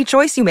tasty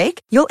choice you make,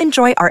 you'll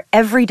enjoy our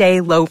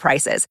everyday low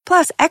prices,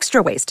 plus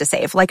extra ways to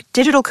save, like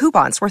digital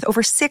coupons worth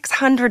over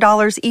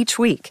 $600 each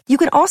week. You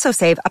can also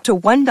save up to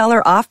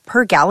 $1 off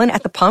per gallon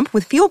at the pump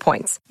with fuel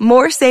points.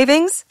 More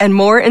savings and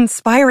more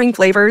inspiring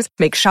flavors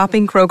make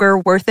shopping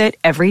Kroger worth it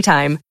every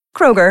time.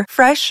 Kroger,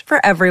 fresh for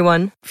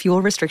everyone.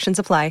 Fuel restrictions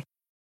apply.